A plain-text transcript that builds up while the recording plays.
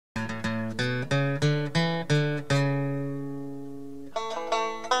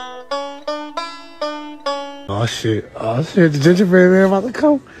Oh shit, the gingerbread man about to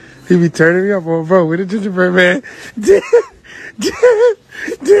come. He be turning me up on bro with the gingerbread man. Dad,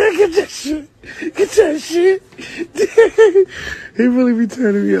 get that shit. Get that shit. Dad. He really be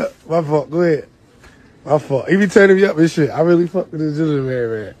turning me up. My fault, go ahead. My fault. He be turning me up and shit. I really fuck with the gingerbread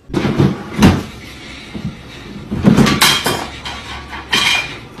man.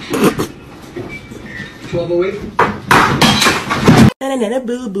 1208. Na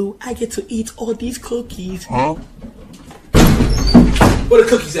boo boo, I get to eat all these cookies. Huh? Where the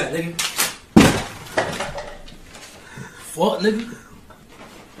cookies at, nigga? Fuck, nigga.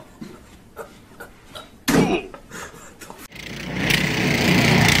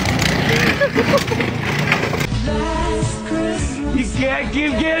 You can't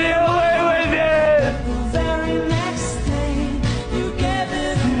keep getting away with it!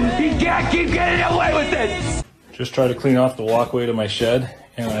 You can't keep getting away with it! Just tried to clean off the walkway to my shed,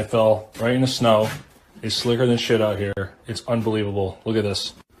 and I fell right in the snow. It's slicker than shit out here. It's unbelievable. Look at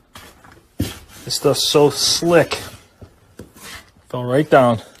this. This stuff's so slick. Fell right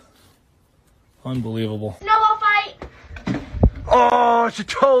down. Unbelievable. Snowball fight! Oh, she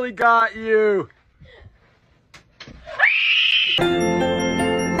totally got you!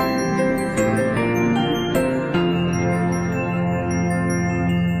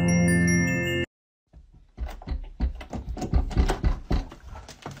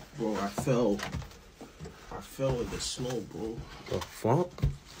 Bro, I fell in the snow, bro. The fuck?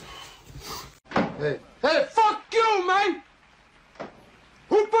 Hey, fuck you, man!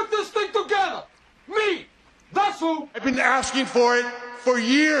 Who put this thing together? Me! That's who! I've been asking for it for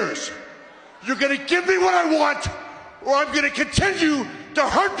years. You're gonna give me what I want, or I'm gonna continue to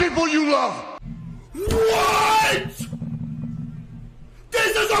hurt people you love. What?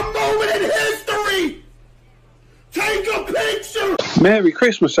 This is a moment in history! Take a picture! Merry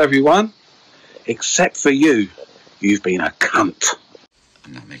Christmas, everyone. Except for you. You've been a cunt.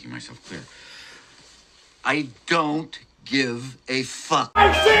 I'm not making myself clear. I don't give a fuck.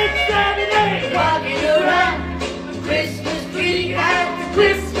 I'm 678 walking around the Christmas tree at the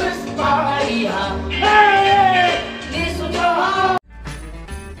Christmas party. Hey, mistletoe.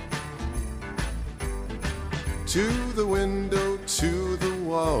 To the window, to the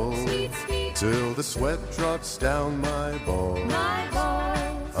wall, Sweet, sweet. till the sweat drops down my balls,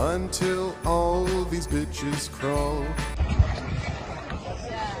 until all these bitches crawl.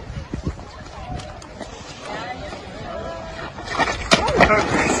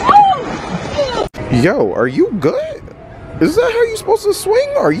 Yo, are you good? Is that how you supposed to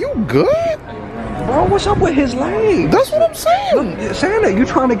swing? Are you good? Bro, what's up with his leg? That's what I'm saying. Look, Santa, you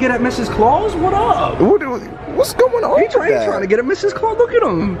trying to get at Mrs. Claus? What up? What's going on? He's trying to get at Mrs. Claus. Look at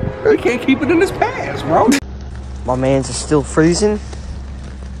him. He can't keep it in his pants, bro. My man's is still freezing.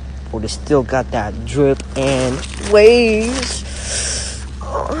 Or they still got that drip and waves.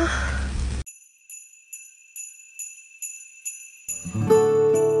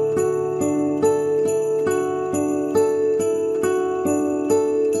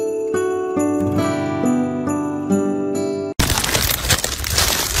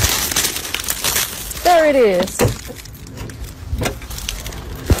 There it is.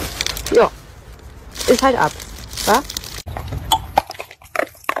 Ja. Ist halt ab. Wa?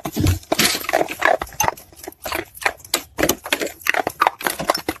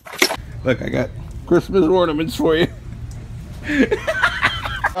 Look, I got Christmas ornaments for you.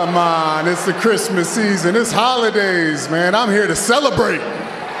 Come on, it's the Christmas season, it's holidays, man. I'm here to celebrate.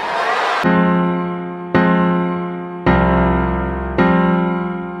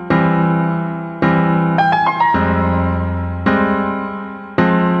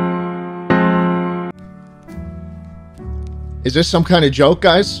 Is this some kind of joke,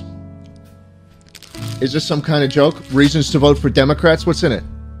 guys? Is this some kind of joke? Reasons to vote for Democrats? What's in it?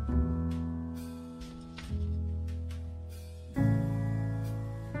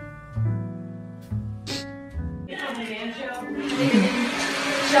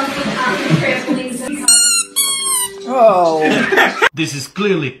 Oh. This is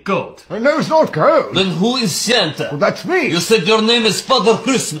clearly code. No, it's not code. Then who is Santa? Well, that's me. You said your name is Father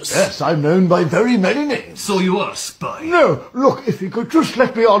Christmas. Yes, I'm known by very many names. So you are a spy. No, look, if you could just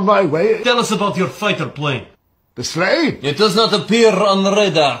let me on my way. Tell us about your fighter plane. The sleigh? It does not appear on the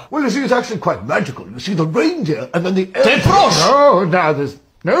radar. Well, you see, it's actually quite magical. You see the reindeer and then the... Tepros! Oh, now there's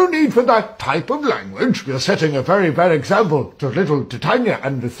no need for that type of language. You're setting a very bad example to little Titania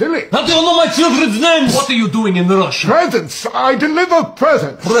and Vasily. How do you know my children's names? What are you doing in Russia? Presents! I deliver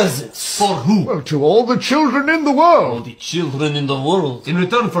presents! Presents? For who? Well, to all the children in the world. All the children in the world? In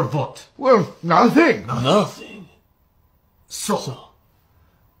return for what? Well, nothing. Nothing? So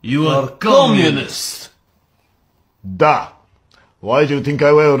you are communist. Da. Why do you think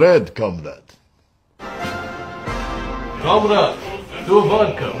I wear red, comrade? Comrade, 2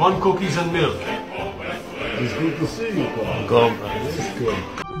 vodka, 1 cookies and milk. It's good to see you, comrade. It's good.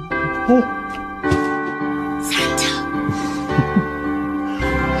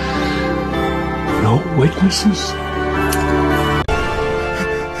 No witnesses?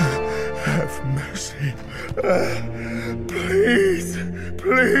 Have mercy. Please,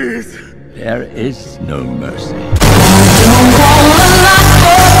 please. There is no mercy.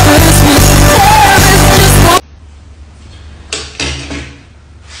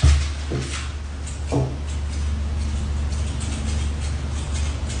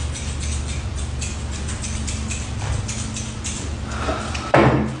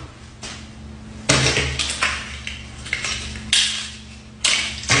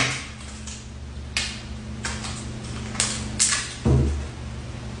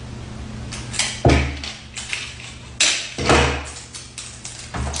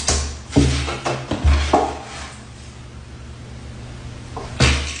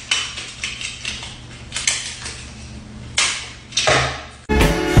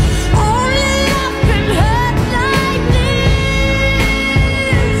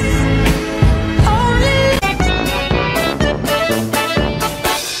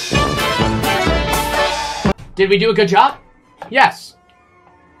 Did we do a good job? Yes.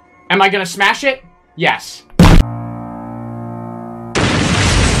 Am I gonna smash it? Yes.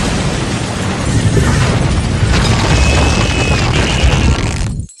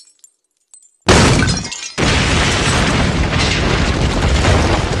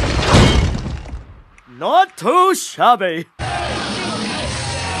 Not too shabby.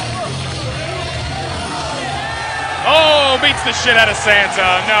 Oh, beats the shit out of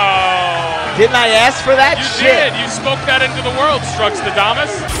Santa. No. Didn't I ask for that You shit? did. You spoke that into the world,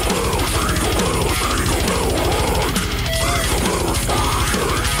 Struxtadamus.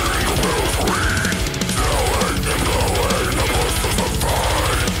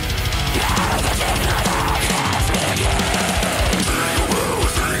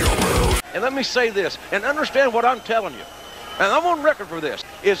 And let me say this, and understand what I'm telling you. And I'm on record for this,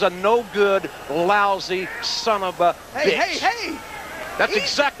 is a no-good, lousy son of a bitch. Hey! That's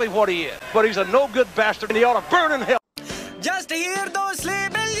exactly what he is. But he's a no-good bastard, and he ought to burn in hell. Just hear those sleigh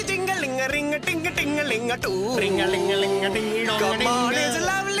bells ting-a-ling-a-ring-a-ting-a-ting-a-too. Ring-a-ling-a-ling-a-ting-dong. Come on, it's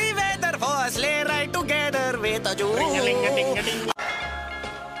lovely weather for a sleigh ride together with a Jew. Ring-a-ling-a-ting-a-ting.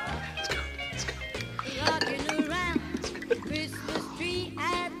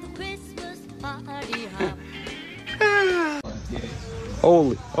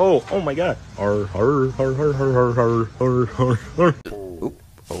 Holy, oh my god. Oop,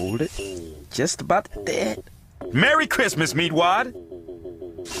 hold it. Just about that. Merry Christmas, Meatwad.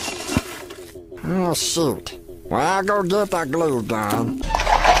 Oh, shoot. Well, I'll go get that glue gun.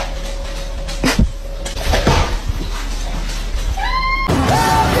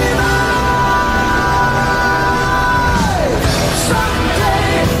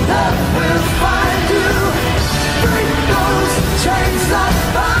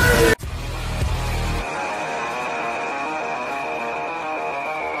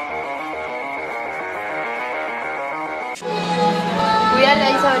 Kuya,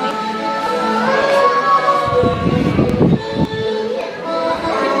 Liza, ni.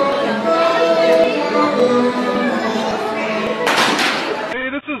 Hey,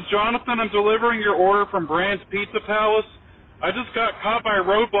 this is Jonathan. I'm delivering your order from Brand's Pizza Palace. I just got caught by a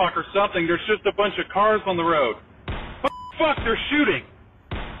roadblock or something. There's just a bunch of cars on the road. Fuck, they're shooting.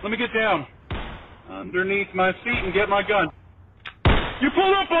 Let me get down underneath my seat and get my gun. You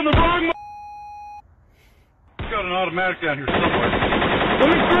pulled up on the wrong got an automatic down here somewhere. Let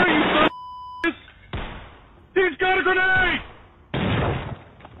me through you, son of a. He's got a grenade!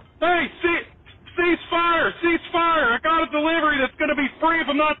 Hey, cease fire! Cease fire! I got a delivery that's gonna be free if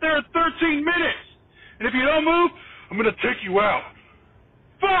I'm not there in 13 minutes! And if you don't move, I'm gonna take you out.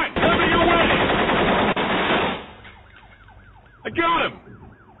 Fine! Tell me you're ready! I got him!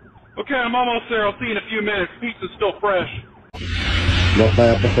 Okay, I'm almost there. I'll see you in a few minutes. Pizza's still fresh.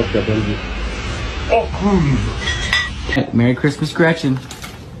 Merry Christmas, Gretchen.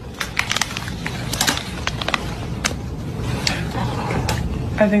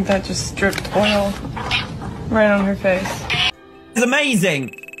 I think that just dripped oil right on her face. It's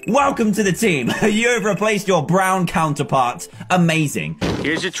amazing! Welcome to the team. You've replaced your brown counterpart. Amazing.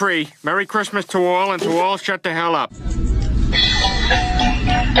 Here's your tree. Merry Christmas to all, and to all, shut the hell up.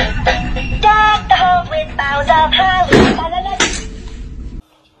 Deck the hall with boughs of holly.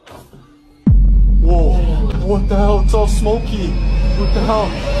 Whoa, what the hell? It's all smoky. What the hell?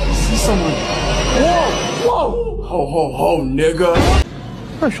 I see someone. Whoa! Wow! Ho, ho, ho, nigga!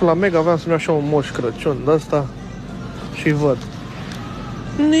 Nu știu, la Mega aveam să-mi iau așa un Moș Crăciun de ăsta și văd.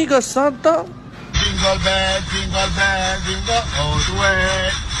 Nigga Santa? Jingle bell, jingle all the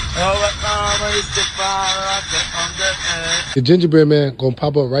way. Oh, what mama is the fire on the edge. The gingerbread man gonna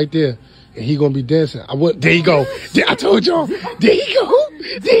pop up right there, and he gonna be dancing. There you go. I told y'all. There you go.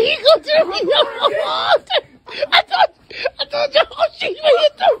 There you go. I told y'all. Oh shit, he made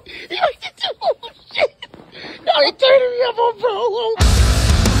it too. He made it too. Oh shit. No, he turned me up on bro.